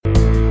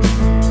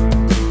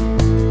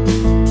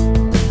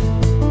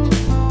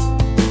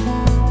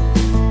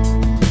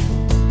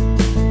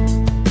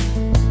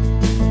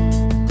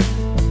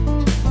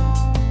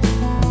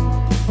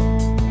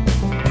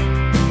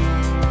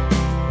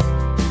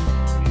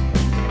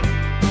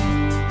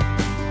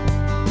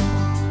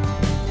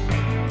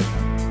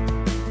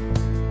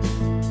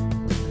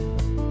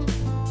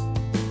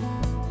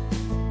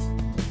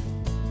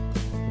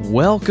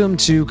Welcome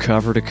to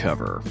Cover to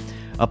Cover,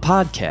 a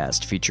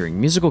podcast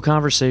featuring musical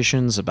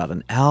conversations about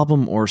an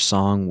album or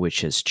song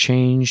which has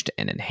changed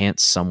and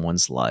enhanced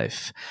someone's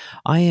life.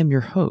 I am your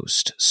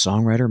host,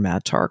 songwriter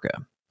Matt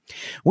Targa.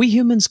 We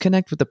humans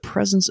connect with the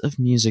presence of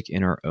music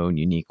in our own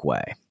unique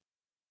way.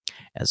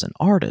 As an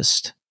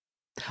artist,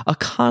 a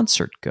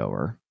concert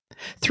goer,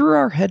 through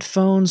our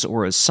headphones,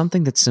 or as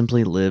something that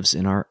simply lives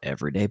in our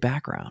everyday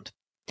background.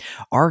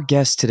 Our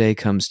guest today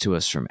comes to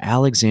us from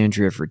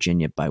Alexandria,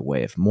 Virginia, by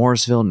way of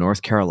Mooresville,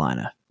 North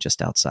Carolina,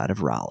 just outside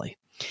of Raleigh.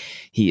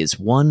 He is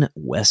one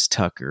Wes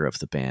Tucker of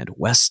the band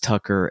Wes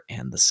Tucker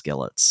and the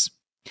Skillets.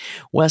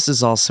 Wes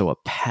is also a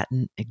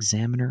patent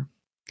examiner,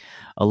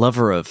 a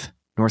lover of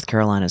North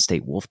Carolina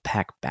State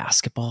Wolfpack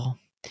basketball,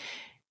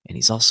 and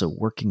he's also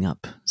working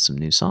up some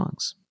new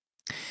songs.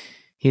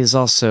 He is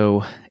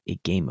also a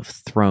Game of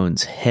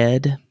Thrones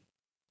head.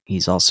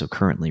 He's also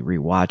currently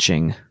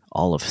rewatching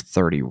all of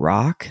 30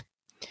 Rock.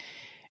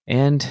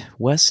 And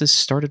Wes has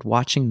started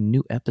watching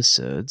new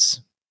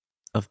episodes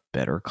of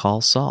Better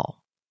Call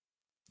Saul.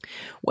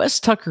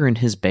 Wes Tucker and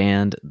his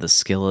band, The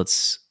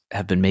Skillets,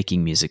 have been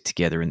making music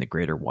together in the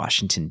greater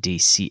Washington,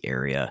 D.C.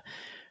 area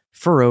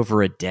for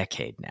over a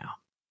decade now.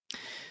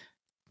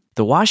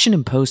 The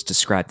Washington Post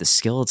described the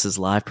Skillets'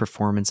 live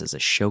performance as a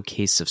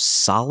showcase of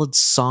solid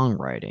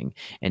songwriting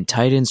and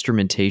tight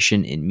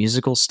instrumentation in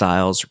musical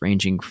styles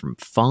ranging from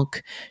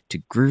funk to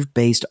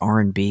groove-based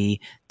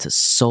R&B to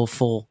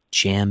soulful,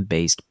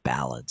 jam-based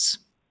ballads.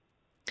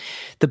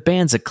 The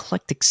band's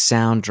eclectic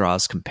sound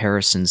draws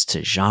comparisons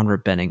to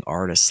genre-bending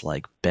artists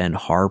like Ben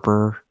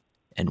Harper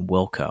and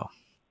Wilco,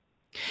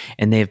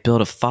 and they have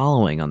built a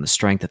following on the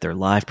strength of their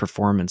live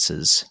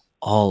performances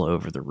all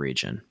over the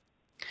region.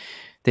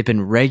 They've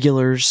been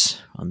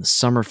regulars on the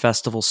summer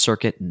festival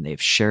circuit, and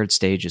they've shared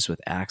stages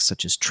with acts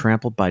such as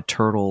Trampled by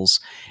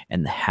Turtles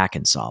and the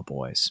Hackensaw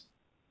Boys.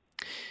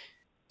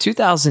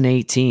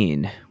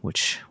 2018,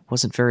 which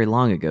wasn't very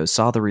long ago,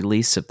 saw the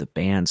release of the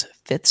band's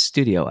fifth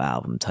studio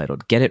album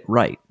titled Get It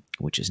Right,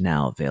 which is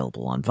now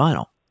available on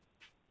vinyl.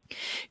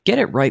 Get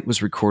It Right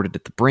was recorded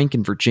at the Brink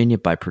in Virginia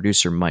by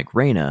producer Mike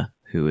Reyna,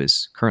 who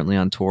is currently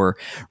on tour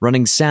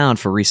running sound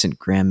for recent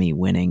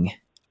Grammy-winning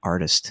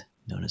artist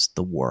known as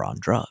The War on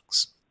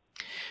Drugs.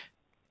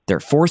 Their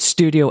fourth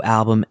studio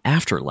album,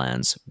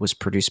 Afterlens, was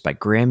produced by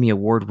Grammy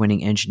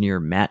Award-winning engineer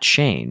Matt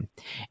Shane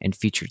and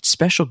featured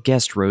special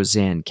guest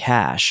Roseanne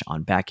Cash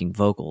on backing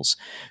vocals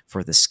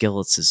for the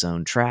Skillets'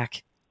 own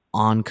track,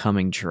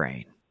 Oncoming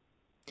Train.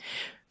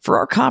 For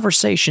our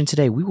conversation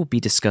today, we will be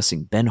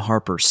discussing Ben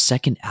Harper's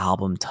second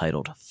album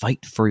titled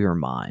Fight for Your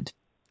Mind.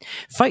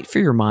 Fight for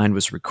Your Mind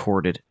was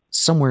recorded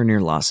somewhere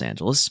near Los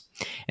Angeles,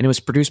 and it was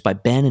produced by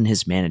Ben and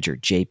his manager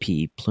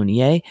J.P.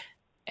 Plunier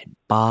and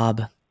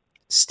Bob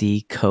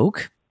Stee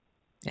Koch,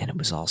 and it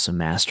was also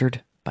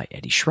mastered by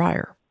Eddie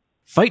Schreier.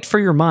 Fight for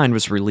Your Mind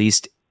was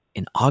released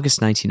in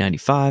August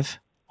 1995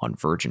 on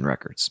Virgin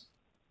Records.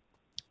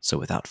 So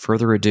without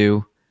further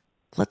ado,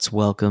 let's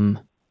welcome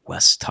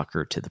Wes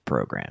Tucker to the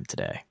program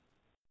today.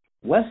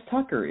 Wes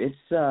Tucker, it's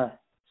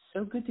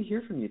so good to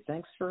hear from you.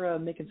 Thanks for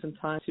making some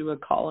time to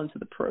call into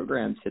the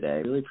program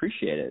today. Really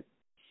appreciate it.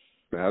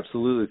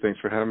 Absolutely. Thanks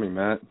for having me,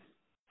 Matt.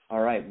 All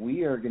right.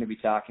 We are going to be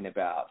talking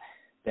about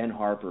Ben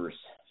Harper's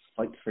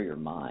Fight for Your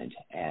Mind.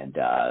 And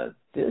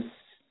this,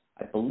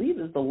 I believe,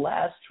 is the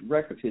last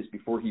record of his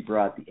before he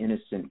brought the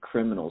Innocent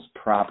Criminals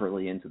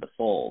properly into the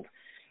fold.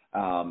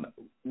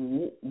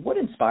 What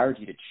inspired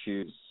you to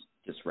choose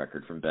this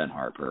record from Ben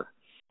Harper?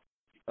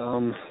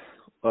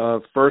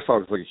 First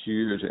off, it's like a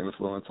huge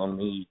influence on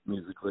me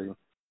musically.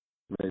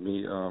 Made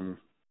me,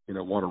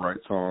 want to write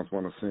songs,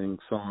 want to sing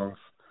songs.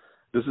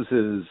 This is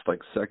his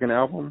second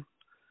album,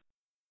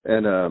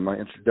 and my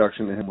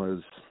introduction to him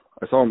was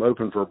I saw him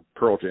open for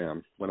Pearl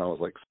Jam when I was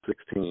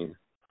 16,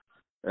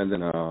 and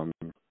then I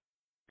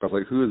was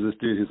like, who is this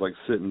dude who's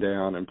sitting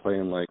down and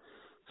playing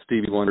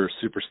Stevie Wonder's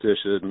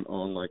Superstition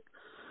on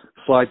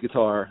slide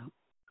guitar,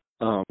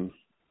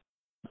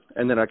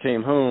 and then I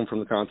came home from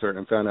the concert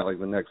and found out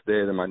the next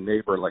day that my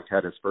neighbor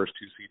had his first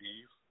two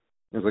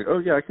CDs. I was like, oh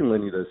yeah, I can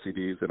lend you those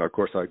CDs, and of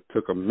course I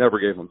took them, never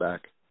gave them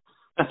back.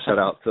 Shout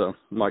out to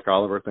Mike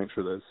Oliver. Thanks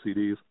for those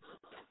CDs.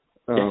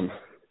 And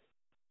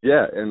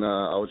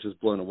I was just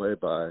blown away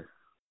by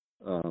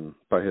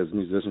his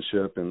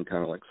musicianship and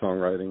kind of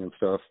songwriting and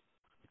stuff.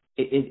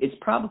 It's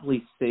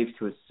probably safe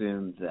to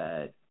assume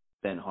that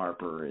Ben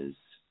Harper is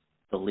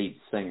the lead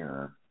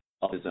singer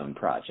of his own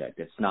project.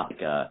 It's not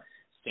like a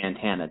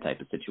Santana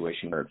type of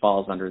situation where it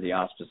falls under the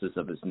auspices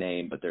of his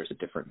name, but there's a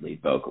different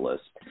lead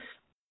vocalist.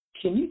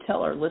 Can you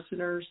tell our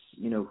listeners,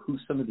 who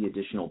some of the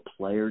additional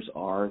players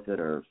are that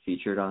are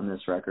featured on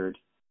this record?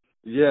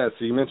 Yeah,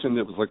 so you mentioned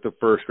it was the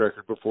first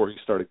record before he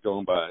started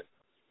going by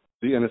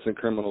the Innocent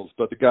Criminals,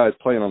 but the guys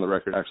playing on the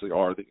record actually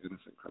are the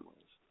Innocent Criminals.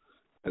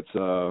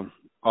 It's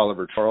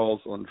Oliver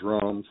Charles on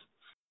drums,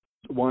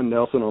 Juan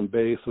Nelson on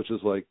bass, which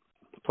is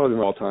probably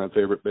my all-time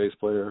favorite bass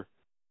player,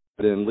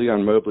 and then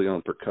Leon Mobley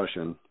on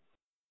percussion.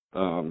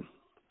 That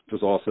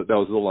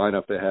was the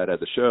lineup they had at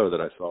the show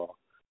that I saw.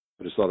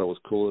 I just thought it was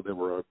cool that they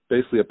were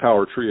basically a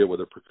power trio with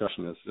a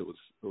percussionist. It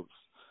was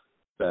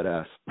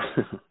badass.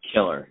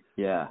 Killer,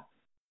 yeah.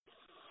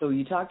 So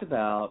you talked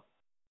about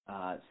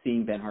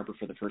seeing Ben Harper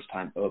for the first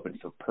time open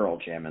for Pearl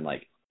Jam, and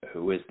like,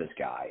 who is this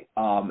guy?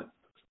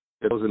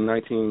 It was in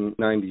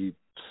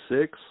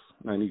 1996,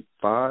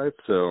 95,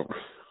 so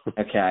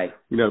okay.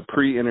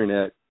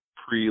 Pre-internet,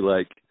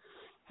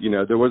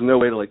 there was no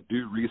way to like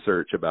do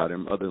research about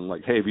him other than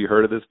like, hey, have you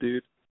heard of this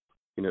dude?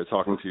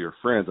 Talking to your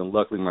friends, and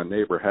luckily my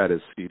neighbor had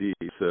his CD,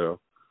 so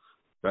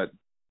that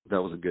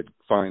was a good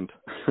find.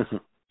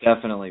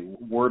 Definitely,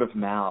 word of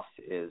mouth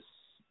is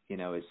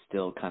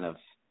still kind of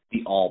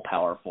the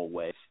all-powerful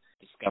way of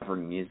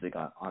discovering music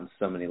on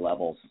so many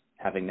levels.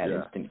 Having that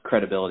instant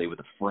credibility with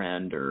a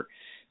friend or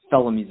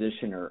fellow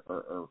musician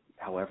or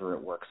however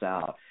it works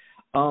out.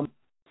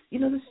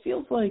 This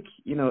feels like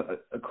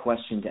a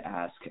question to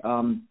ask.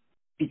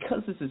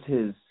 Because this is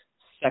his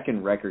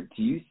second record,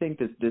 do you think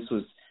that this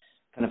was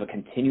kind of a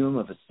continuum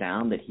of a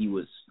sound that he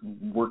was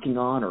working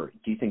on, or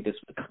do you think this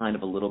was kind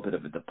of a little bit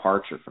of a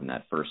departure from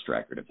that first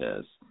record of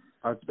his?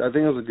 I think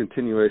it was a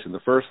continuation. The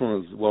first one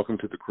was Welcome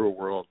to the Cruel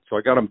World, so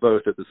I got them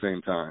both at the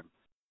same time.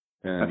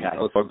 And I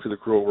was Welcome to the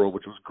Cruel World,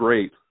 which was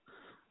great.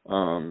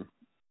 And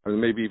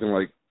maybe even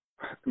like,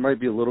 it might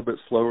be a little bit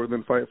slower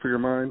than Fight for Your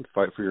Mind.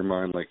 Fight for Your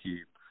Mind, like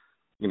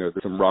there's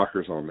some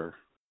rockers on there.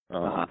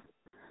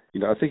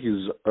 I think he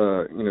was,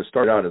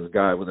 started out as a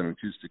guy with an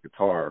acoustic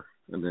guitar,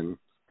 and then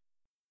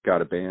got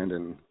a band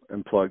and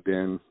plugged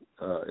in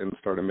and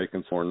started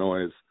making some more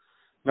noise.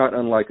 Not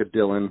unlike a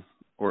Dylan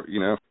or.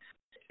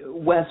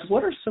 Wes,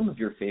 what are some of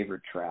your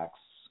favorite tracks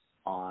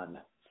on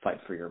Fight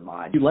for Your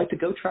Mind? Do you like to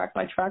go track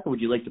by track, or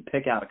would you like to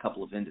pick out a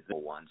couple of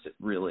individual ones that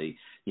really,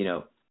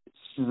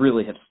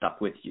 really have stuck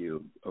with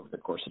you over the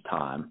course of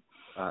time?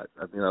 I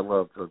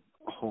love the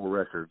whole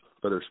record,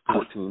 but there's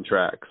 14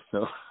 tracks,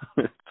 so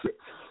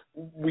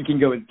we can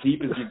go as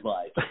deep as you'd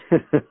like.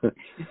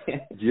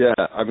 Yeah,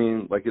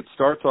 it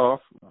starts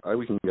off,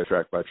 we can go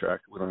track by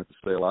track. We don't have to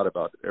say a lot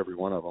about every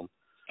one of them.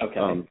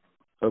 Okay.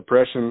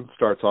 Oppression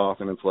starts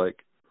off, and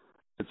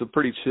it's a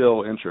pretty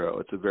chill intro.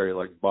 It's a very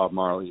like Bob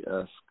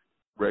Marley-esque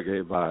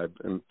reggae vibe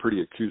and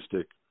pretty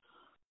acoustic.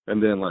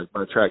 And then like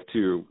by track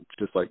 2,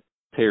 just like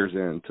tears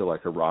into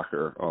like a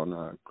rocker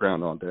on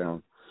Ground on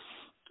Down.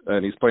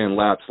 And he's playing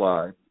Lap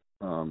Slide.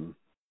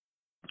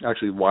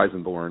 Actually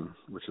Weisenborn,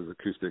 which is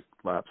acoustic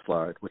lap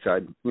slide, which I,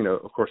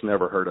 of course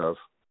never heard of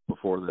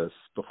before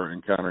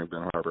encountering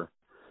Ben Harper.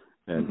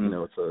 And,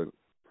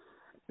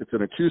 it's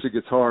an acoustic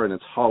guitar, and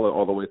it's hollow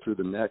all the way through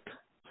the neck.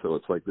 So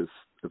it's like this,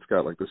 it's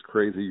got like this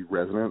crazy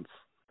resonance.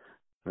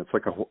 And it's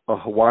like a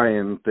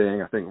Hawaiian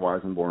thing. I think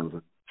Weisenborn is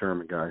a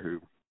German guy who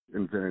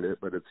invented it,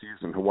 but it's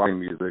used in Hawaiian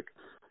music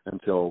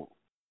until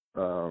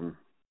Ben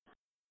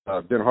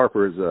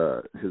Harper's,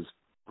 his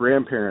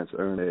grandparents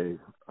own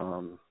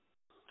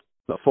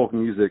a folk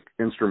music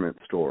instrument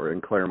store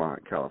in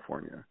Claremont,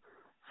 California.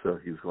 So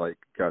he's like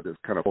got this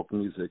kind of folk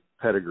music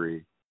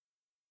pedigree.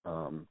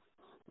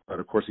 But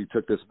of course he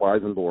took this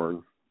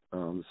Weisenborn,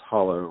 this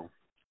hollow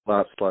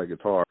lap slide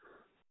guitar,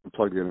 and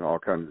plugged it in all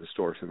kinds of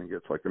distortion and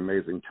gets like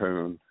amazing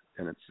tone,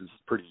 and it's just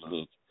pretty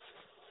unique.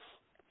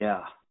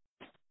 Yeah.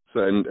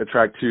 So and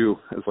track 2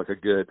 is like a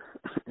good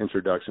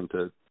introduction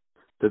to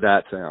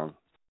that sound.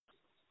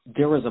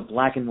 There was a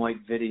black and white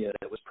video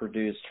that was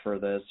produced for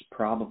this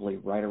probably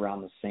right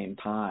around the same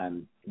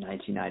time,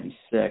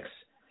 1996.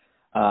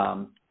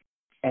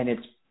 And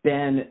it's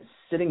Ben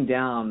sitting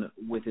down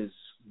with his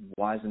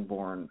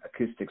Weisenborn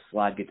acoustic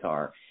slide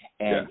guitar,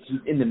 and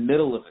he's in the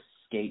middle of a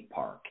skate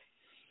park.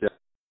 Yeah.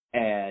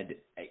 And,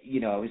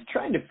 I was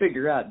trying to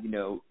figure out,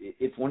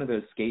 if one of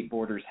those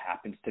skateboarders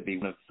happens to be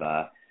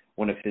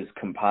one of his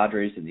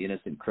compadres in The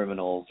Innocent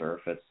Criminals, or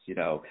if it's,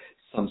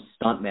 some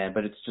stuntman,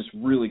 but it's just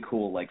really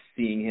cool, like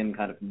seeing him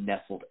kind of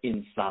nestled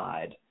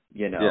inside,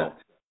 the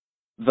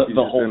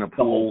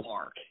whole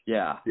park.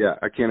 Yeah. Yeah,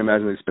 I can't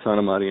imagine they spent a ton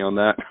of money on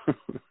that.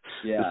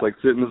 Yeah. It's like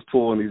sit in this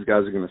pool and these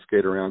guys are going to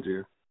skate around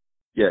you.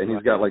 Yeah, and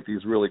he's got like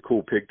these really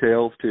cool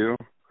pigtails too.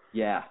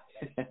 Yeah.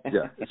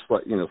 Yeah, it's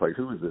like, it's like,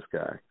 who is this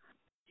guy?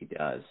 He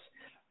does.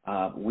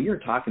 We are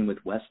talking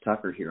with Wes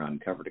Tucker here on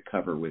Cover to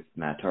Cover with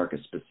Matt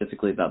Tarka,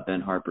 specifically about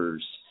Ben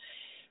Harper's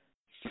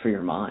For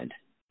Your Mind.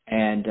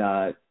 And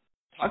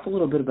talk a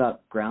little bit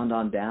about Ground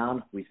on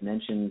Down. We've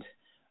mentioned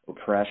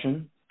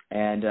Oppression.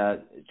 And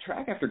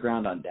track after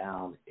Ground on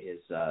Down is,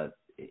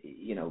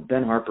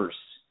 Ben Harper's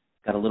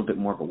got a little bit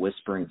more of a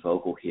whispering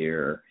vocal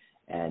here.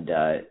 And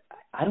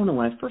I don't know,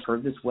 when I first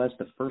heard this, Wes,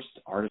 the first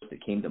artist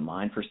that came to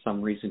mind for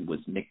some reason was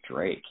Nick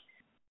Drake.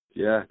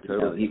 Yeah,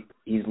 totally.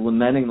 He's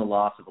lamenting the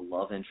loss of a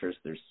love interest.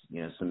 There's,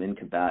 some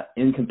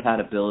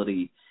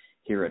incompatibility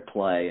here at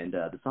play. And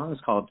the song is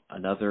called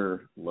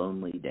Another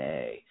Lonely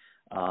Day.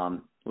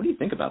 What do you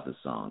think about this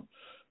song?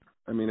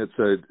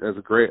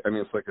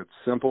 It's like a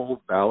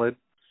simple ballad,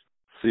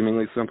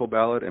 seemingly simple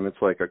ballad, and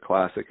it's like a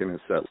classic in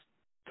his set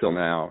till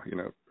now,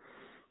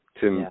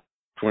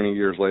 20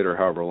 years later,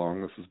 however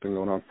long this has been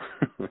going on.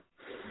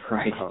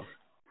 Right.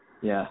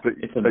 Yeah. But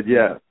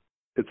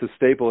it's a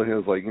staple of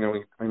his, like,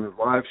 in his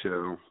live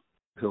show,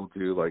 he'll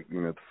do like,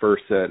 the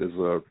first set is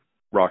a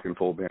rock and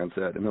full band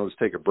set, and he'll just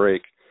take a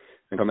break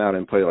and come out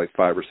and play like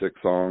 5 or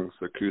 6 songs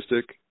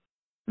acoustic.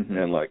 Mm-hmm.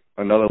 And like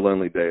Another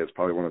Lonely Day is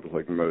probably one of the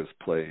like most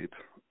played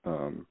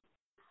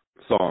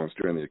songs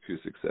during the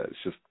acoustic set.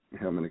 It's just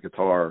him and a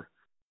guitar,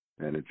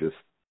 and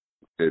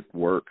it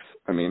works.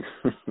 I mean,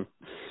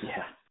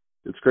 yeah,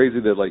 it's crazy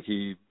that like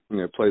he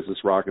plays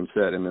this rockin'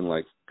 set and then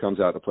like comes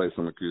out to play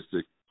some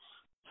acoustic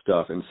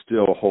stuff and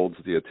still holds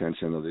the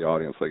attention of the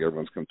audience. Like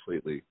everyone's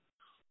completely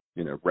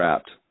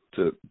rapt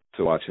to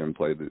watch him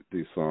play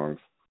these songs.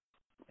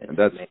 And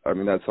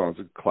that song's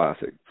a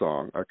classic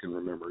song. I can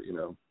remember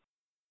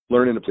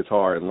learning the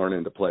guitar and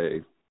learning to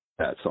play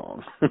that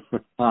song.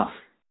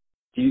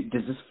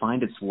 Does this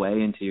find its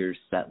way into your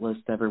set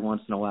list every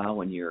once in a while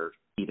when you're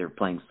either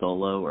playing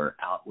solo or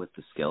out with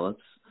the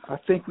Skillets? I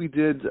think we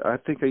did. I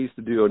think I used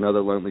to do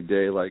Another Lonely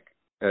Day like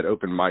at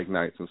open mic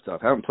nights and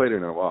stuff. I haven't played it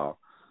in a while.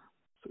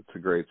 It's a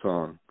great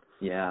song.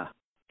 Yeah,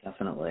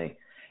 definitely.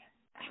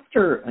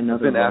 After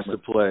I've been asked to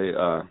play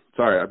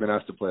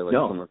like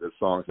some of his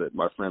songs at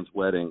my friends'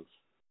 weddings.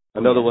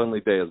 Another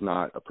Lonely Day is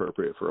not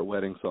appropriate for a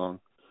wedding song,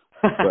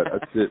 but I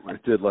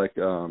did like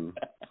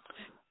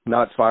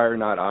Not Fire,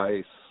 Not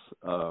Ice,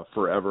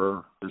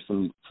 Forever. There's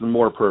some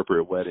more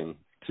appropriate wedding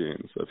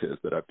tunes of his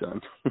that I've done.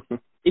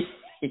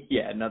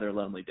 Yeah, Another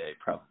Lonely Day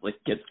probably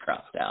gets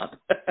crossed out.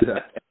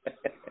 Yeah.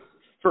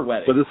 For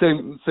weddings. But the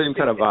same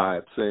kind of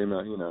vibe, same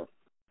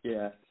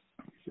Yeah.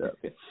 Yeah.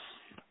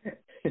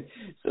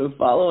 So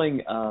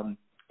following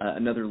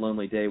Another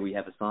Lonely Day, we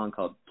have a song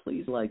called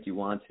Please Like You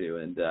Want To.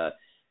 And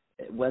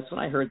Wes, when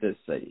I heard this,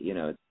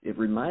 it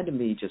reminded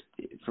me just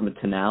from a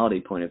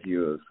tonality point of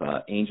view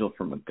of Angel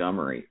from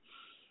Montgomery.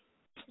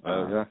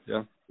 Yeah.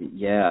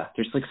 Yeah,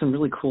 there's like some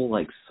really cool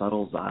like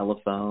subtle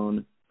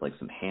xylophone, like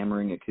some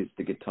hammering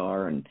acoustic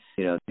guitar, and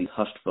these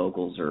hushed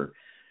vocals are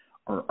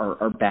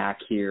back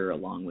here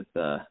along with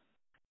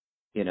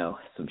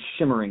some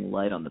shimmering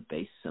light on the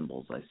bass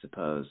cymbals, I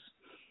suppose.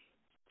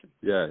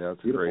 Yeah,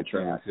 it's a great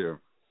track too.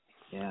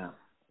 Yeah.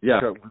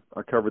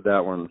 I covered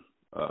that one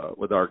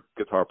with our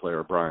guitar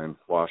player Brian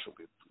Washel.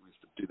 We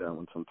used to do that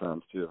one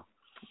sometimes too.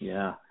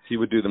 Yeah. He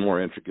would do the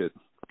more intricate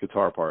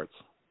guitar parts.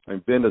 I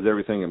mean, Ben does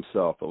everything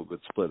himself, but we would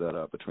split that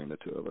up between the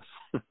two of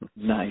us.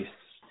 Nice.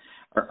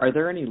 Are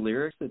there any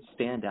lyrics that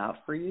stand out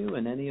for you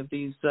in any of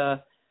these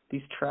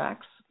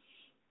tracks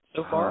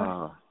so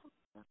far?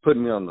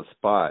 Putting me on the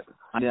spot.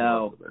 I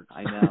know.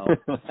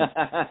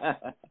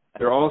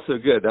 They're all so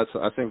good.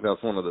 I think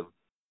that's one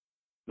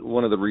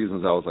of the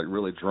reasons I was like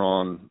really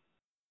drawn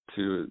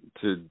to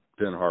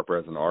Ben Harper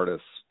as an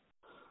artist.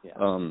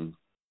 Yeah.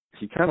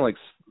 He kind of like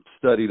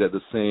studied at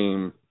the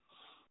same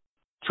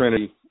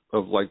trinity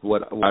of like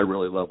what I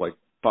really love, like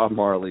Bob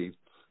Marley,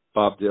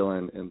 Bob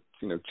Dylan, and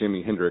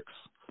Jimi Hendrix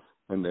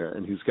in there.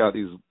 And he's got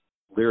these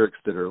lyrics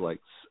that are like,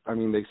 I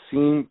mean, they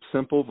seem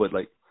simple, but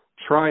like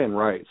try and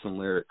write some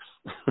lyrics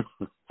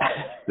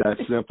that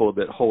simple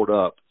that hold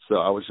up. So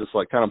I was just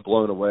like kind of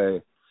blown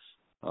away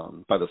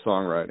by the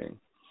songwriting.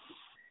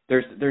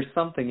 There's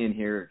something in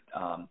here,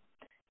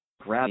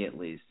 grab me at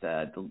least.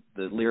 The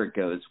lyric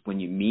goes, "When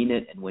you mean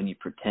it and when you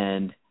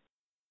pretend,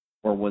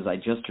 or was I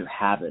just your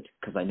habit?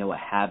 Because I know a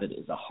habit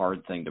is a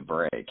hard thing to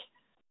break."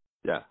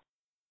 Yeah.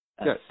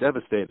 Yeah,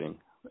 devastating.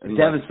 And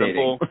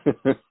devastating.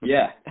 Like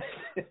Yeah.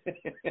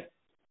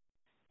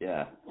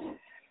 Yeah.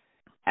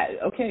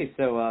 Okay,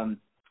 so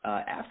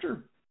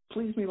after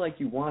Please Me Like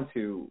You Want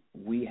To,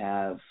 we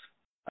have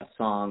a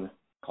song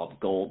called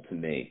Gold to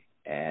Me.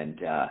 And,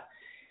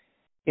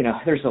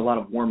 there's a lot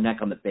of warm neck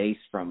on the bass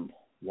from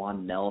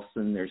Juan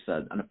Nelson. There's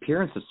an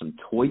appearance of some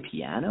toy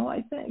piano,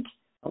 I think.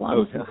 A lot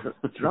of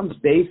drums,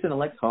 bass, and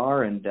electric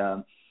guitar. And,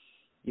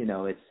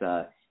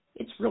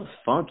 it's real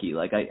funky.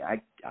 Like,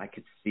 I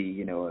could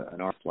see,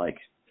 an artist like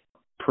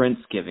Prince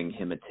giving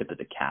him a tip of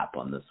the cap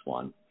on this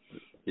one.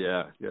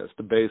 Yeah, it's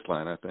the bass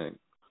line, I think.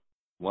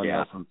 One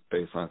Nelson's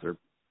bass lines are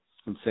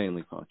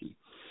insanely funky.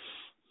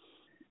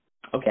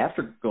 Okay,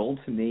 after Gold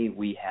to Me,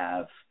 we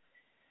have,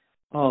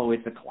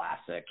 it's a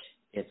classic.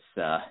 It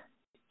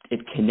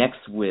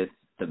connects with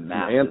the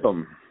masses.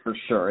 Anthem. For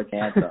sure, it's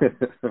Anthem.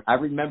 I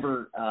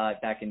remember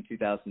back in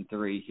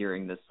 2003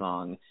 hearing this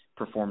song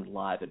performed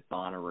live at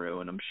Bonnaroo,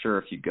 and I'm sure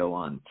if you go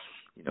on,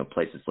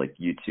 places like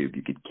YouTube,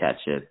 you could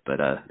catch it. But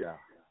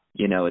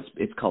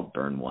it's called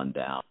Burn One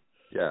Down.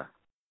 Yeah.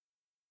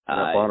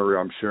 Bonnaroo,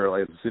 I'm sure,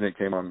 like as soon as it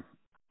came on,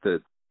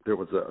 that there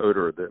was an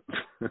odor that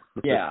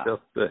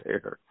filled the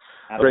air.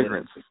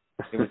 Fragrance.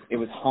 It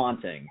was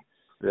haunting.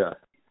 Yeah.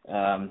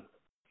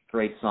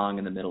 Great song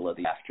in the middle of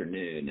the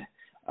afternoon.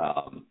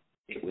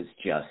 It was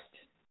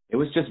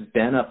just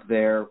Ben up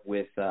there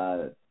with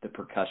the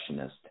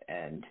percussionist,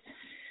 and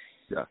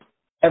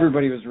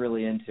everybody was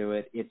really into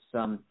it. It's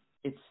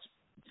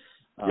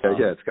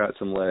got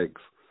some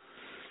legs.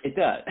 It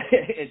does.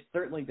 It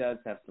certainly does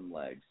have some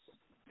legs.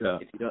 Yeah.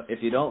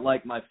 If you don't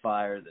like my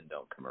fire, then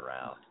don't come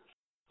around.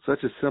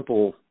 Such a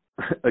simple,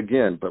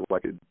 again, but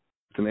like it's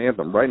an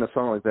anthem. Writing a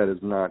song like that is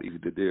not easy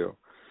to do,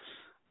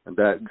 and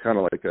that kind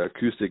of like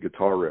acoustic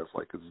guitar riff,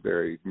 like is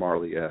very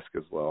Marley-esque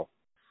as well.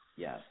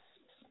 Yes.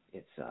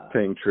 It's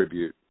paying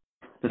tribute.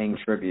 paying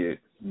tribute,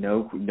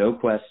 no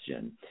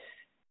question.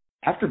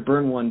 After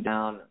Burn One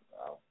Down,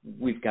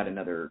 we've got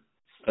another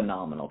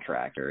phenomenal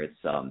track here. It's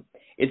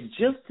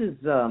just as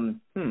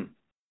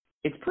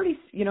it's pretty,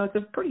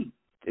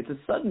 it's a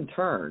sudden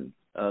turn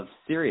of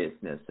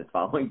seriousness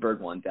following Burn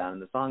One Down,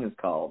 and the song is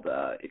called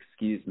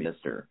Excuse Me,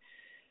 Mister.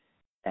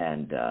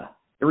 And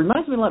it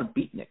reminds me a lot of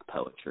beatnik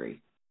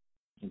poetry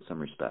in some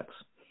respects.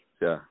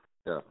 Yeah.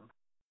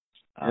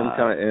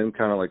 And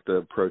kind of like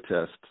the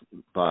protest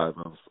vibe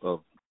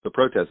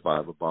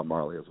of Bob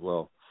Marley as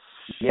well.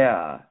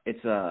 Yeah,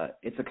 it's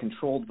a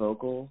controlled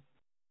vocal,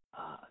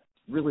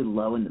 really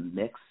low in the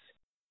mix.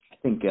 I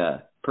think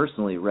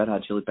personally, Red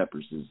Hot Chili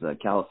Peppers'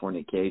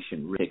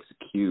 Californication really takes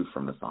a cue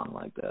from a song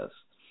like this.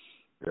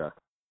 Yeah.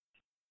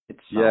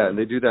 And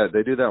they do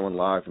that one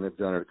live, and they've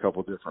done it a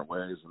couple different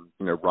ways,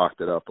 and rocked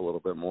it up a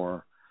little bit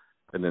more,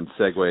 and then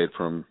segued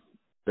from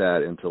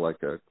that into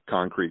like a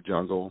Concrete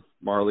Jungle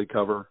Marley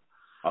cover.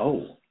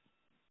 Oh,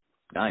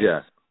 nice.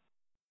 Yeah.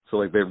 So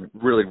like they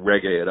really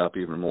reggae it up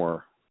even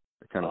more.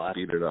 They kind of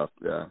speed it up.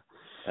 Yeah.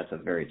 That's a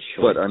very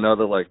choice. But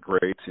another like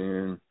great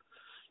tune,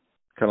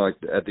 kind of like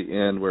at the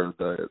end where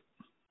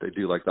they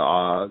do like the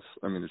Oz.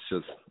 I mean, it's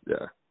just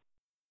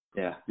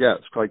yeah.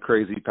 It's quite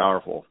crazy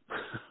powerful.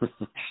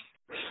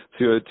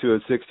 To a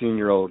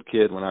 16-year-old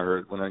kid, when I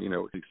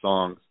these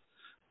songs,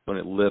 when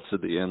it lifts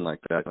at the end like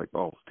that, like,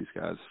 oh, these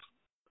guys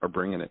are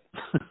bringing it.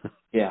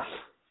 Yeah.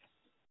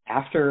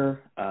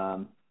 After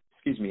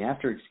Excuse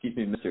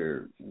Me,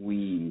 Mister,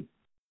 we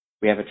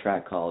have a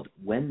track called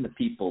When the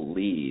People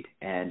Lead,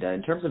 and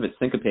in terms of its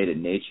syncopated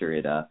nature,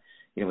 it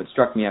it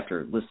struck me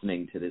after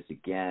listening to this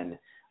again.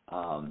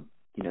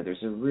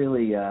 There's a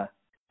really I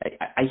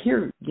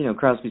hear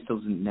Crosby,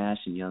 Stills and Nash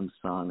and Young's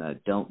song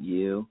 "Don't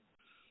You,"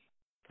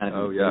 kind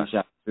of in the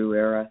Deja Vu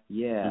era.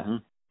 Yeah. Mm-hmm.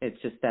 It's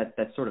just that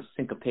sort of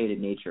syncopated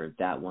nature of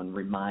that one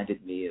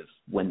reminded me of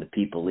When the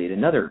People Lead,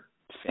 another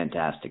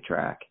fantastic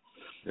track.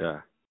 Yeah.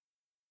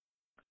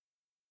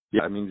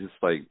 Yeah, I mean, just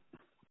like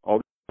all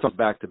the songs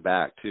back to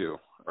back too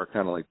are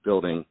kind of like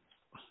building.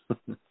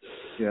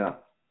 Yeah.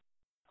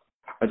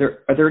 Are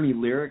there any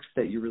lyrics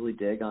that you really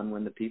dig on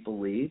When the People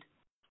Lead?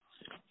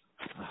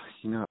 I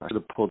should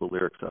have pulled the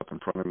lyrics up in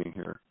front of me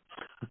here.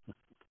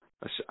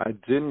 I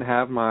didn't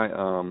have my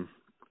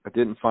I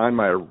didn't find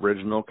my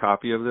original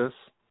copy of this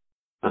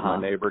that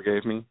my neighbor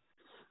gave me,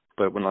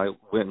 but when I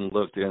went and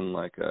looked in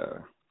like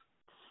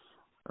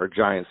our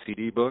giant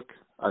CD book,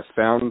 I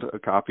found a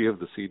copy of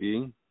the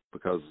CD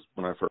because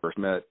when I first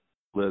met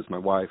Liz, my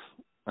wife,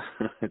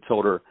 I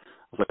told her,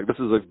 I was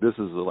like, this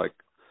is like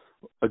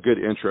a good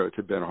intro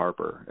to Ben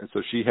Harper, and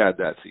so she had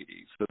that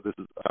CD. So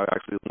I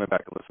actually went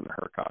back and listened to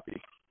her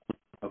copy.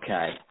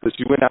 Okay. So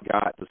she went out and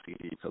got the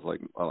CD because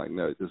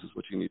no, this is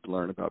what you need to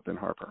learn about Ben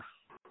Harper.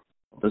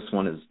 This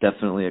one is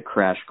definitely a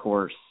crash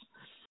course.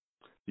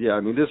 Yeah,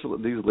 I mean,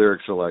 these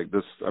lyrics are like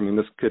this. I mean,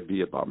 this could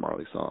be a Bob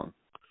Marley song.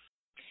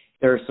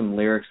 There are some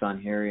lyrics on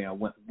here.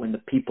 When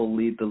the people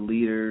lead the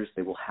leaders,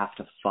 they will have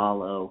to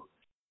follow,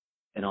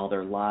 and all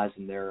their lies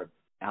and their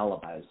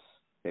alibis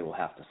they will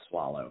have to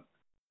swallow.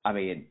 I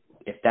mean,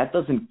 if that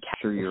doesn't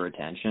capture your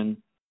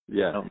attention,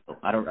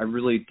 I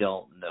really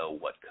don't know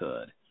what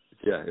could.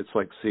 Yeah, it's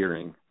like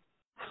searing.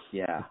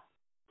 Yeah.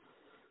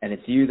 And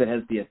it's you that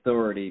has the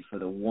authority, for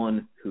the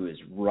one who is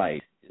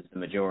right is the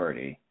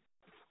majority.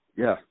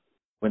 Yeah.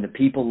 When the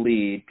people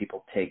lead,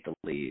 people take the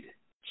lead.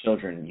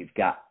 Children, you've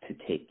got to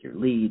take your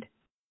lead,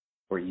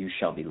 or you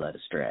shall be led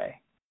astray.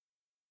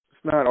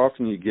 It's not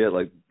often you get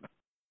like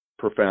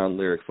profound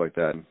lyrics like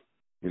that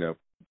in,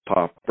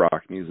 pop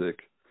rock music.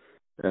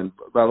 And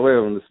by the way,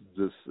 when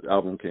this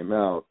album came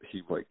out,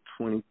 he was like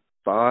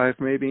 25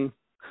 maybe,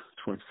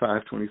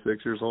 25,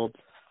 26 years old.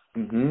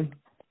 Mm-hmm.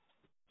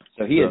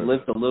 So he had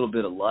lived a little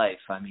bit of life.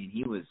 I mean,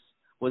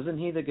 wasn't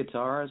he the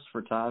guitarist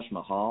for Taj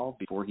Mahal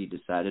before he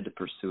decided to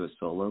pursue a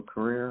solo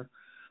career?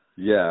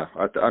 Yeah,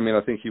 I mean,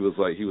 I think he was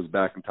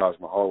back in Taj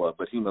Mahal,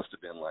 but he must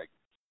have been like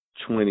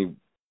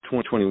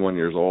 21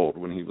 years old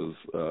when he was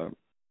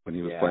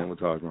playing with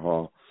Taj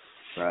Mahal.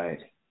 Right.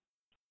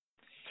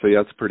 So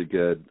yeah, it's a pretty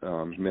good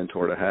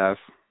mentor to have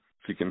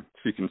if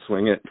you can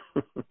swing it.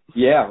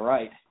 Yeah,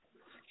 right.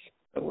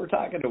 So we're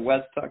talking to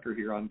Wes Tucker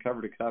here on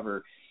Cover to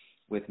Cover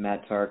with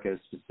Matt Tarka,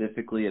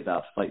 specifically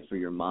about Fight for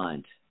Your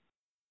Mind,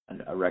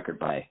 a record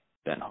by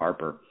Ben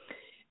Harper.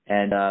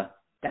 And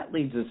that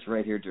leads us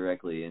right here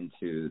directly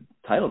into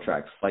title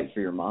track, Fight for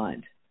Your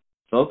Mind.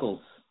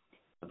 Vocals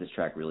of this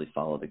track really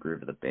follow the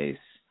groove of the bass.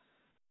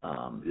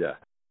 Yeah.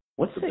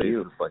 What's the bass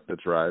is like the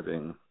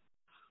driving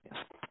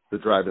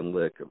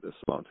lick of this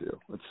song too.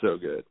 It's so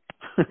good.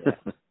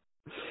 Yeah.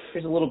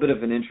 Here's a little bit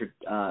of an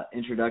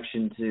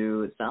introduction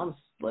to, it sounds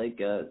like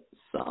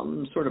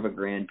some sort of a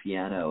grand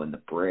piano in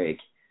the break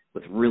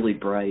with really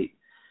bright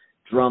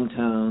drum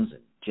tones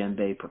and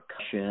djembe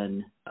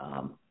percussion.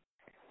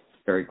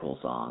 Very cool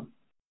song.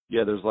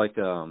 Yeah, there's like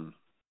I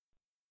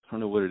don't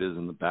know what it is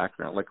in the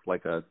background,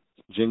 like a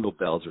jingle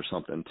bells or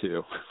something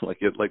too.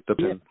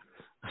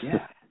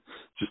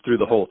 Just through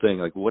the whole thing,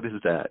 like what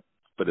is that?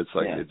 But it's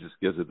like it just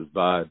gives it this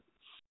vibe.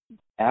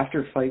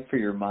 After Fight for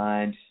Your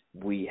Mind,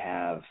 we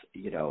have,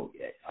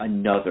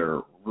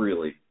 another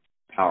really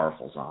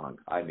powerful song.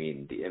 I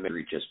mean, the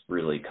imagery just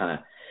really kind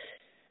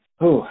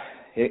of,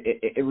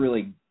 it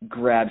really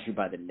grabs you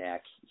by the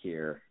neck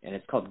here, and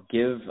it's called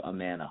Give a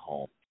Man a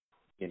Home.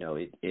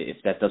 If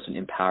that doesn't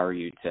empower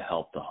you to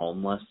help the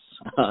homeless,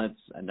 it's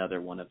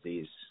another one of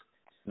these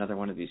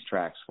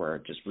tracks where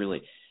it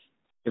really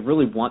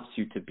wants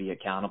you to be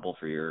accountable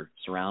for your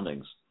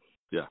surroundings.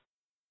 Yeah,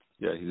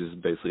 he's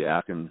just basically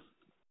asking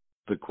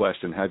the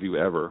question, have you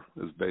ever,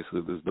 is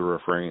basically the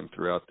refrain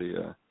throughout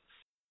the,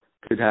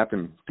 could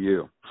happen to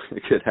you.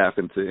 It could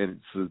happen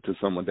to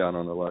someone down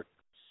on the luck.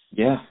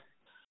 Yeah.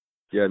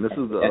 Yeah, and this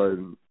is,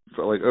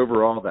 like,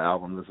 overall the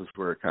album, this is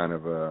where it kind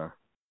of,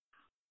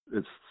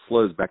 it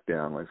slows back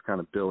down, like it's kind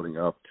of building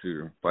up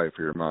to Fight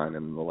for Your Mind,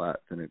 and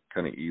then it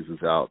kind of eases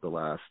out the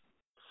last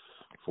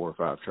 4 or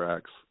 5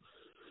 tracks.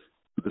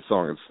 The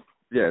song is,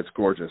 it's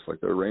gorgeous.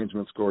 Like the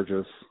arrangement's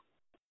gorgeous.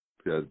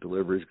 Yeah, the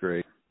delivery's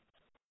great.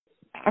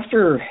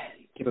 After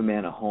Give a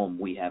Man a Home,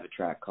 we have a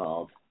track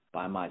called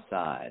By My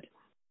Side.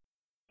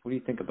 What do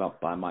you think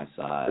about By My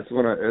Side? It's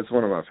one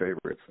of my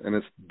favorites, and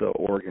it's the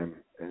organ.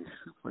 And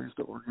who plays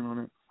the organ on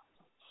it?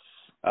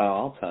 Oh,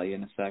 I'll tell you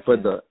in a second.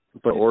 But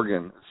the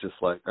organ is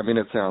just like, I mean,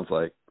 it sounds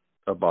like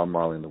a Bob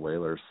Marley and the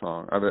Wailers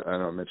song. I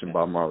don't mention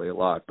Bob Marley a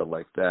lot, but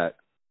like that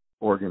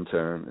organ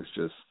tone is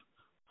just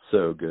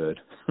so good.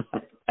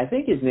 I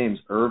think his name's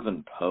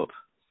Irvin Pope.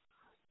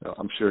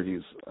 I'm sure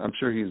he's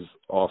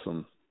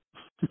awesome.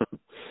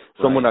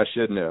 Someone I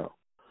should know.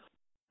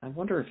 I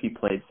wonder if he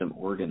played some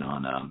organ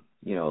on a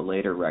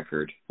later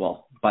record.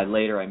 Well, by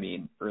later I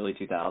mean early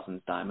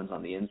 2000s, Diamonds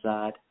on the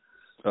Inside.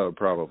 Oh,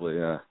 probably,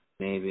 yeah.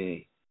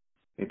 Maybe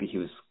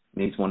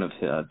he's one of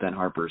Ben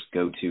Harper's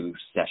go-to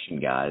session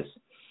guys.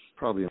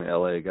 Probably an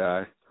LA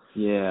guy.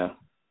 Yeah.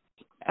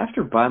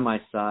 After By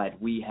My Side,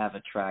 we have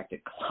a track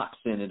that clocks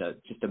in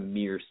at just a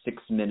mere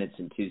 6 minutes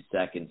and 2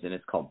 seconds, and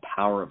it's called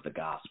Power of the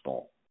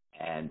Gospel.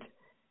 And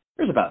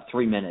there's about a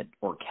 3-minute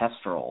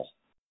orchestral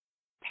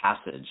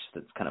passage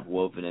that's kind of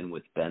woven in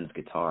with Ben's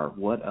guitar.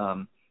 What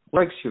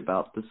strikes you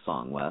about this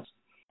song, Wes?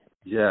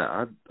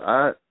 Yeah,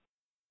 I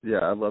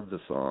love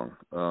this song.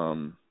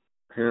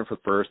 Hearing it for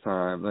the first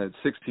time. At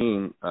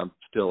 16, I'm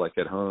still like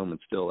at home and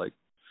still like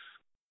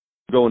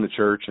going to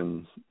church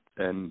and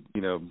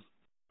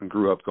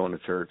grew up going to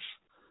church.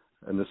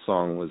 And this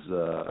song was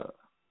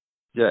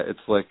it's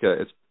like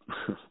it's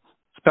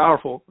it's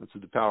powerful. It's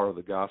the power of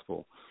the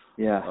gospel.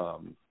 Yeah.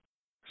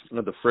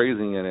 The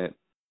phrasing in it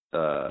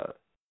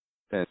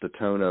and the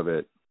tone of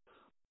it,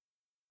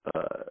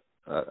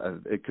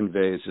 it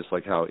conveys just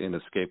like how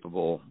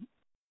inescapable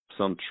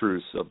some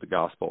truths of the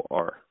gospel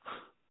are.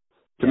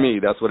 To me,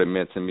 that's what it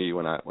meant to me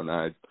when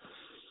I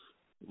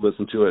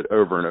listened to it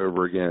over and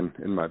over again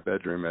in my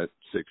bedroom at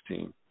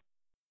 16.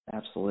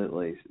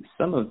 Absolutely.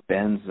 Some of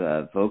Ben's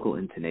vocal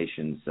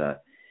intonations,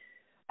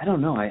 I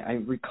don't know. I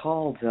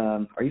recalled,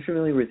 are you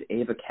familiar with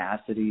Ava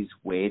Cassidy's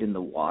Wade in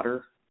the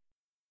Water?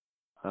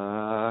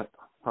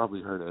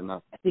 Probably heard it.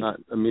 Not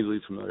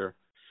immediately familiar.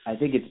 I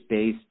think it's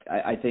based,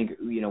 I think,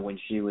 when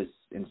she was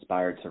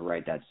inspired to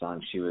write that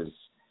song, she was,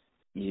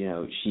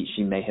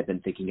 she may have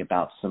been thinking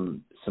about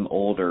some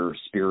older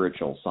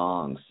spiritual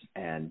songs.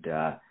 And,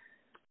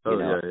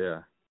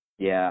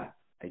 Yeah.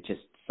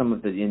 Some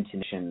of the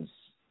intonations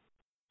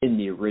in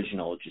the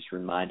original just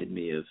reminded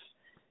me of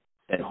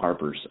Ben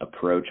Harper's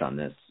approach on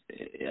this.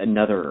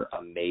 Another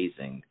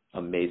amazing,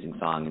 amazing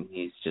song. And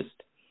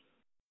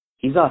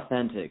he's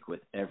authentic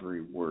with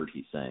every word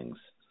he sings.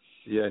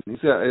 Yeah,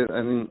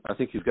 I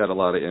think he's got a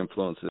lot of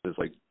influences,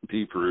 like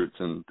deep roots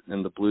and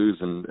the blues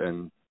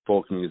and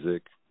folk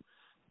music,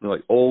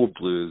 like old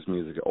blues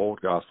music, old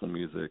gospel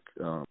music.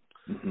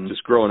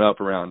 Just growing up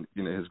around,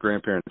 his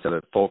grandparents had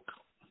a folk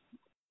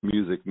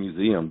music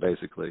museum,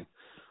 basically.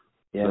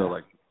 Yeah. So,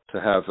 like,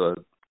 to have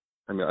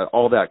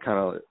all that kind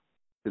of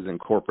is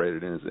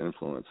incorporated in his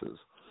influences.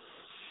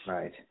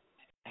 Right.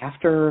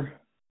 After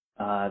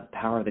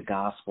Power of the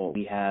Gospel,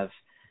 we have,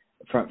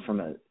 from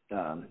a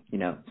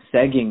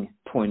segging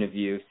point of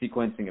view,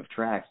 sequencing of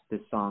tracks,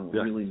 this song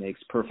really makes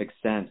perfect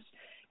sense.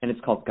 And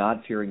it's called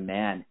God-Fearing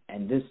Man,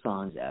 and this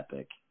song's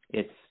epic.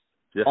 It's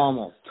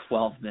almost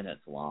 12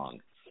 minutes long.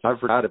 I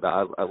forgot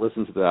about it. I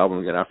listened to the album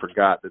again. I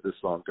forgot that this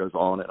song goes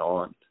on,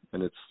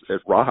 and it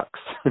rocks.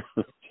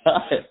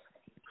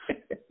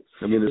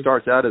 I mean, it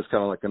starts out as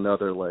kind of like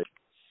another,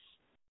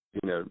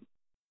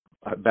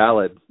 a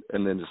ballad,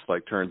 and then just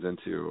like turns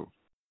into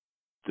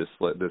this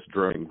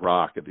droning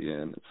rock at the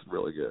end. It's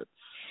really good.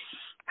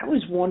 I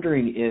was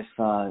wondering if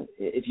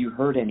you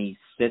heard any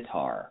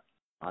sitar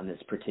on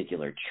this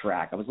particular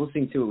track. I was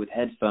listening to it with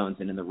headphones,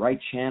 and in the right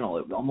channel,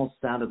 it almost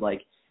sounded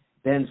like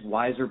Ben's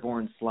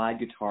Weiserborn slide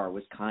guitar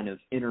was kind of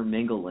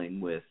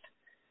intermingling with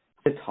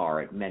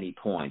sitar at many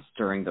points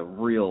during the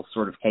real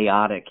sort of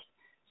chaotic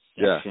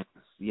sections,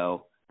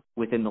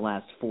 within the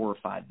last 4 or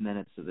 5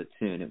 minutes of the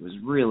tune. It was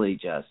really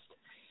just,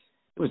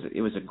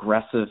 it was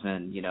aggressive,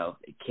 and,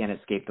 it can't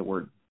escape the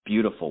word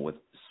beautiful with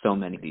so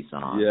many of these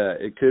songs. Yeah,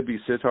 it could be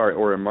sitar,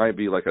 or it might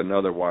be like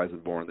another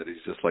Weiserborn that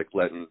he's just like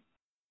letting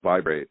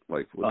vibrate,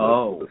 like with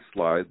the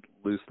slide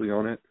loosely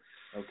on it.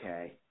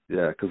 Okay.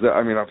 Yeah, because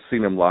I mean I've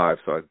seen them live,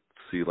 so I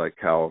see like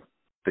how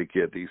they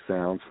get these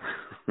sounds.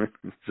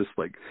 It's just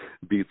like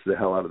beats the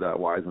hell out of that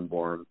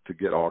Weissenborn to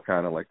get all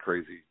kind of like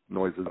crazy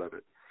noises out of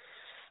it.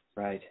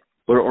 Right.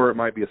 Or it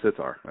might be a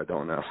sitar. I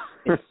don't know.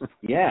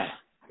 Yeah,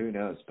 who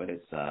knows? But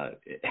it's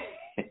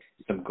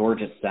some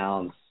gorgeous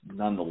sounds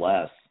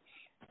nonetheless.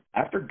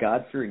 After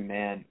God-Fearing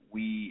Man,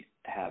 we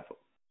have,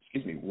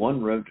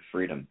 One Road to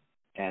Freedom.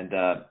 And,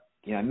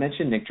 I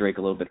mentioned Nick Drake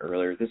a little bit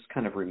earlier. This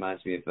kind of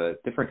reminds me of a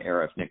different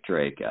era of Nick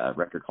Drake, a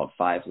record called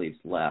Five Leaves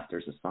Left.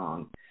 There's a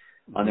song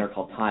on there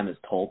called Time Has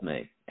Told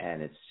Me.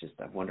 And it's just,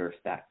 I wonder if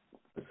that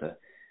was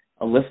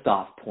a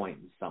lift-off point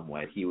in some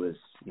way. He was,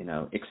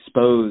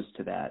 exposed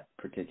to that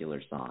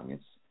particular song.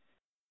 It's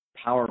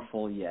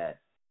powerful yet,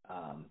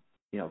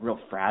 real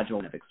fragile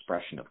kind of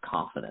expression of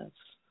confidence.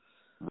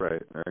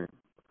 Right.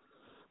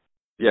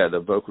 Yeah, the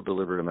vocal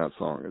delivery in that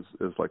song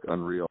is like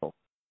unreal.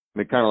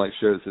 And it kind of like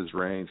shows his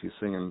range. He's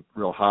singing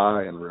real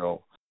high and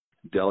real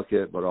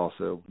delicate, but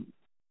also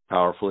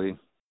powerfully.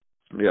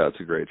 Yeah, it's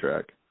a great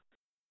track.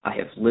 I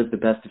have lived the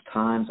best of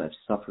times. I've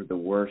suffered the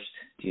worst.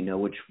 Do you know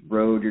which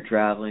road you're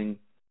traveling?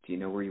 Do you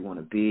know where you want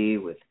to be?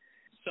 With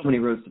so many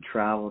roads to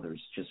travel,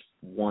 there's just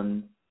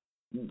one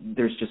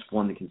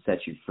that can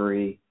set you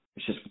free.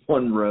 There's just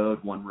one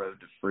road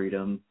to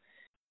freedom.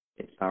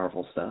 It's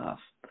powerful stuff.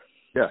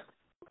 Yeah.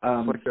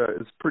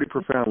 It's pretty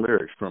profound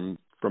lyrics from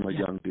a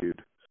young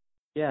dude.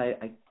 Yeah,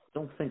 I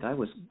don't think I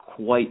was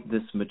quite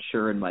this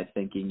mature in my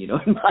thinking, in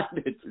my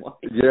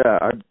mid-20s.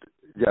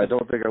 I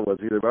don't think I was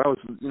either. But I was,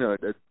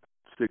 at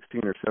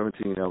 16 or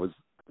 17, I was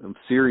a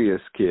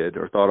serious kid,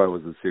 or thought I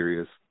was a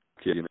serious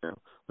kid.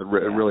 It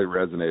really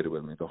resonated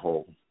with me, the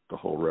whole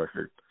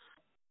record.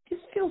 This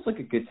feels like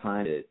a good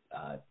time to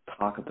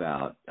talk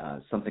about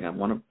something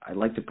I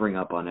like to bring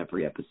up on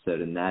every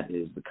episode, and that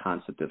is the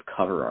concept of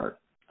cover art.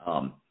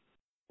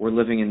 We're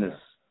living in this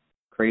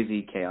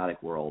crazy,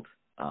 chaotic world.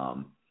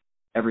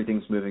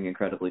 Everything's moving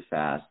incredibly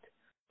fast,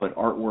 but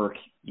artwork,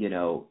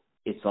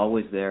 it's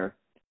always there,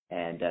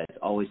 and it's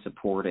always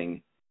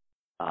supporting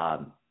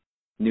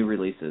new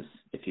releases,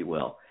 if you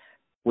will.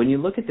 When you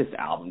look at this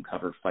album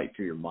cover, Fight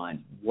for Your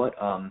Mind, what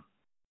kinds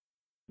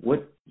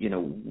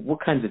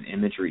of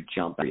imagery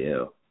jump at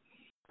you?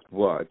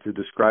 Well, to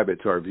describe it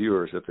to our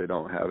viewers, if they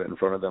don't have it in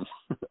front of them,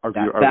 our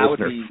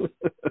listeners.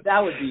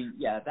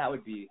 That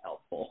would be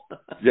helpful.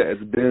 Yeah,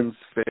 it's Ben's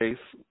face,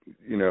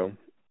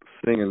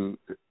 singing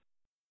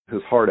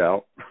his heart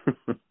out.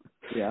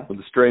 Yeah. With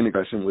a strain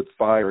expression with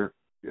fire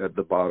at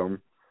the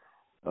bottom,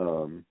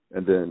 and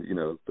then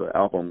the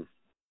album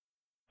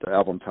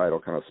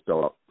title kind of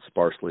spelled out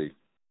sparsely,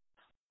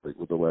 like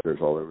with the letters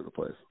all over the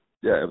place.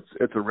 Yeah,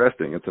 it's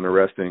arresting. It's an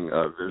arresting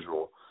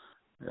visual,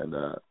 and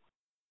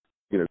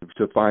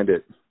to find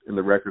it in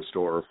the record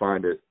store or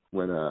find it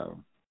when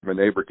my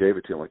neighbor gave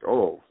it to him, like,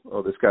 oh,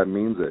 this guy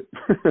means it.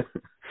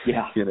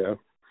 Yeah.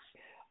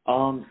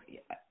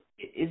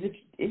 Is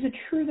it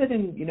true that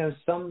in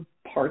some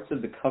parts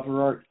of the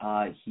cover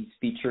art he's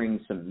featuring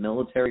some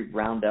military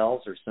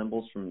roundels or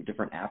symbols from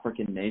different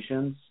African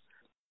nations?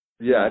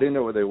 Yeah, I didn't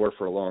know what they were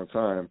for a long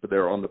time, but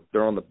they're on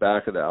the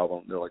back of the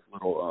album. They're like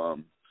little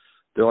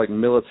they're like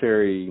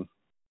military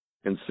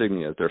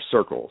insignia. They're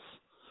circles,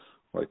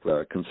 like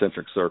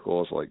concentric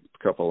circles. Like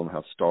a couple of them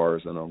have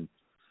stars in them.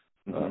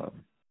 Mm-hmm.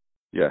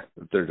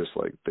 They're just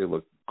like, they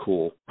look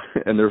cool.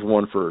 And there's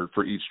one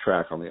for each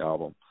track on the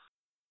album.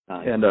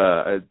 Nice. And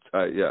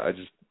I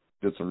just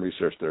did some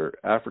research. They're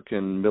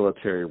African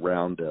military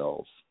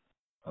roundels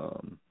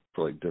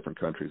for like different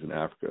countries in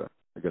Africa.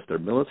 I guess they're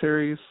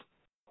militaries.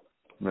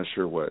 I'm not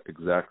sure what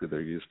exactly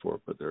they're used for,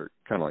 but they're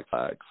kind of like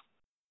flags.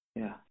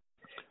 Yeah.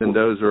 And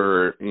those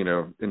are,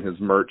 in his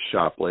merch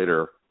shop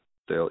later,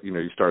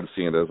 you started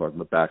seeing those like in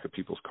the back of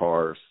people's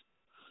cars.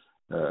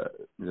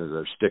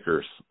 They're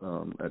stickers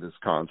at his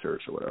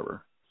concerts or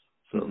whatever.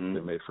 So they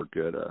made for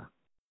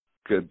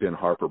good Ben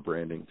Harper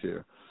branding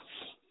too.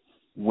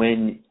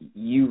 When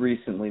you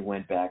recently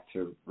went back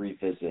to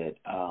revisit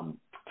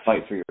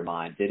Fight for Your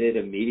Mind, did it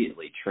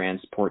immediately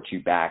transport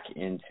you back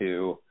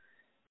into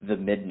the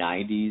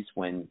mid-90s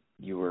when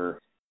you were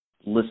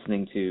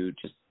listening to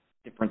just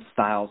different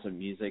styles of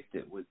music?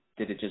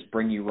 Did it just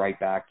bring you right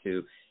back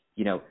to,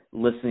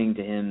 listening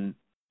to him,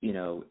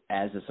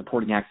 as a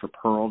supporting act for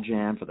Pearl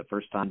Jam for the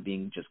first time,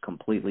 being just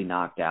completely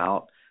knocked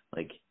out?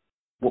 Like,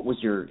 what was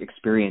your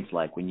experience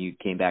like when you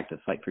came back to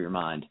Fight for Your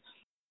Mind?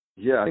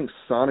 Yeah, I think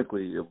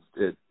sonically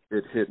it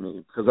hit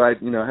me because I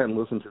hadn't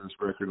listened to this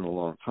record in a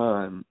long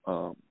time,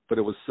 but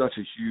it was such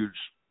a huge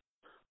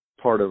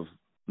part of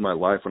my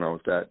life when I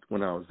was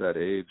that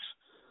age.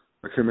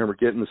 I can remember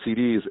getting the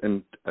CDs,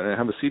 and I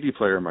have a CD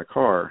player in my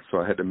car,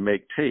 so I had to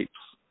make tapes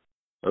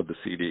of the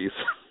CDs.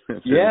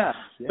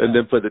 And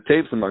then put the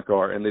tapes in my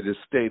car, and they just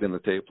stayed in the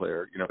tape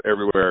player.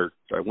 Everywhere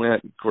I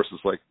went, of course,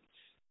 it's like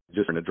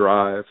just in a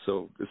drive,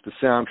 so it's the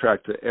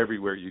soundtrack to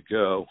everywhere you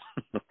go.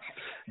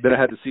 Then I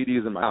had the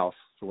CDs in my house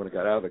for when I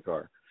got out of the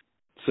car.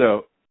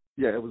 So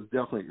yeah, it was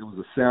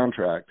a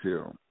soundtrack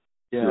to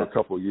a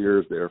couple of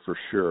years there for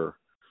sure.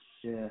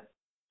 Yeah.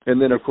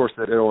 And then, of course,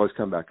 that it always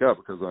come back up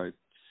because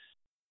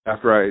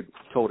after I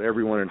told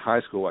everyone in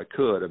high school I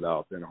could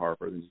about Ben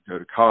Harper, then you go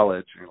to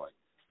college and you're like,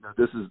 no,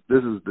 this is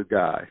the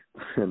guy,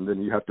 and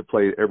then you have to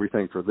play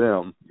everything for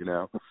them, you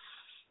know.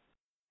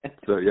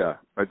 So yeah,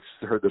 I just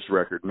heard this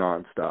record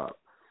nonstop.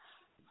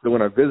 So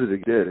when I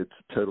visited it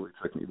totally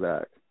took me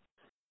back.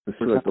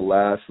 Especially like the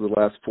last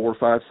 4 or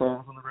 5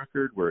 songs on the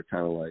record, where it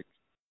kind of like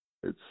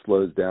it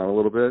slows down a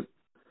little bit.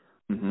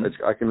 Mm-hmm.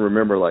 I can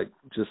remember like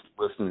just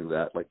listening to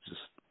that, like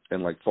just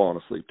and like falling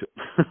asleep to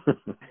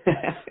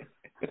it.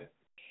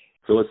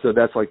 So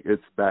that's like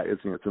it's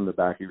in the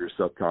back of your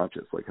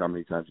subconscious, like how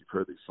many times you've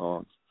heard these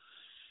songs.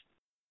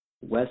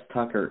 Wes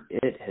Tucker,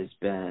 it has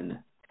been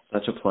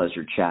such a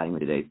pleasure chatting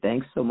with you today.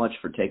 Thanks so much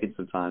for taking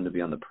some time to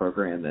be on the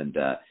program and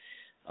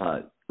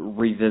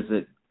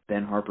revisit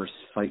Ben Harper's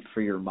Fight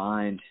for Your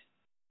Mind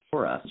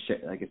for us.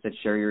 Like I said,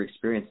 share your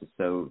experiences.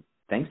 So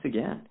thanks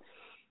again.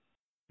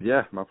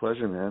 Yeah, my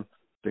pleasure, man.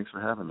 Thanks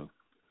for having me.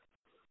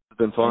 It's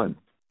been fun.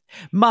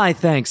 My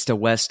thanks to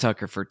Wes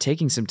Tucker for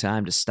taking some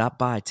time to stop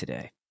by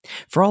today.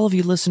 For all of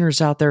you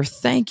listeners out there,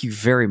 thank you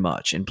very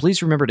much. And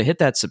please remember to hit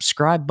that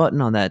subscribe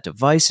button on that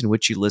device in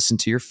which you listen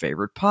to your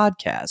favorite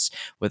podcasts,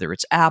 whether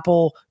it's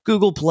Apple,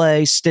 Google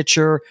Play,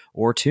 Stitcher,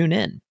 or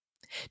TuneIn.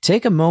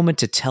 Take a moment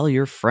to tell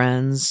your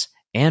friends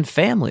and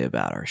family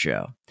about our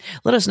show.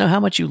 Let us know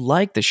how much you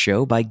like the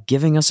show by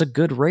giving us a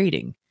good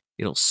rating.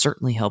 It'll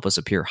certainly help us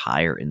appear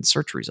higher in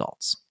search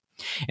results.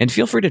 And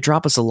feel free to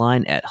drop us a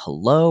line at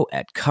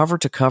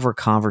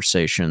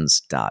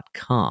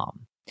hello@covertocoverconversations.com.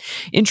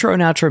 Intro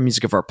and outro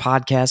music of our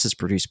podcast is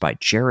produced by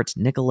Jarrett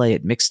Nicolay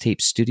at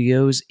Mixtape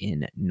Studios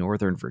in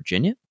Northern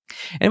Virginia.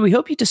 And we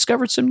hope you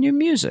discovered some new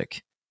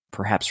music,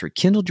 perhaps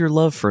rekindled your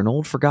love for an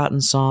old forgotten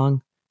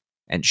song,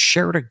 and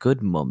shared a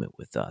good moment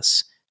with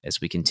us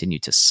as we continue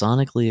to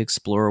sonically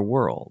explore a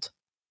world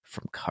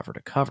from cover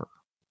to cover.